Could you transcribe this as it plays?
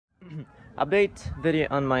Update video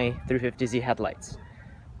on my 350Z headlights.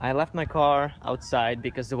 I left my car outside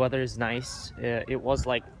because the weather is nice. It was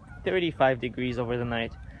like 35 degrees over the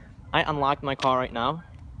night. I unlocked my car right now.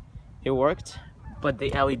 It worked, but the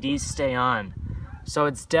LEDs stay on. So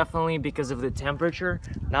it's definitely because of the temperature.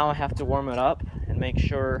 Now I have to warm it up and make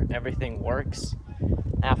sure everything works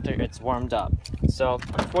after it's warmed up. So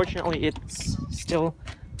unfortunately it's still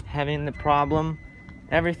having the problem.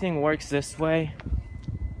 Everything works this way.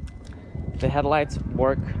 The headlights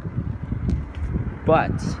work, but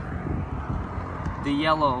the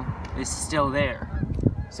yellow is still there.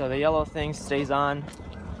 So the yellow thing stays on.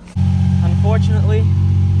 Unfortunately,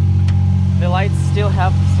 the lights still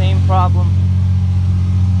have the same problem.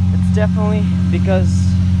 It's definitely because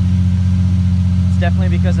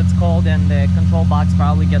it's cold and the control box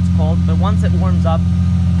probably gets cold, but once it warms up,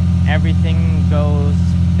 everything goes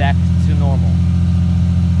back to normal.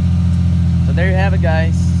 So there you have it,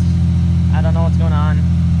 guys. I don't know what's going on.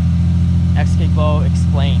 XKGlow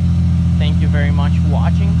explain. Thank you very much for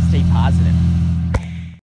watching. Stay positive.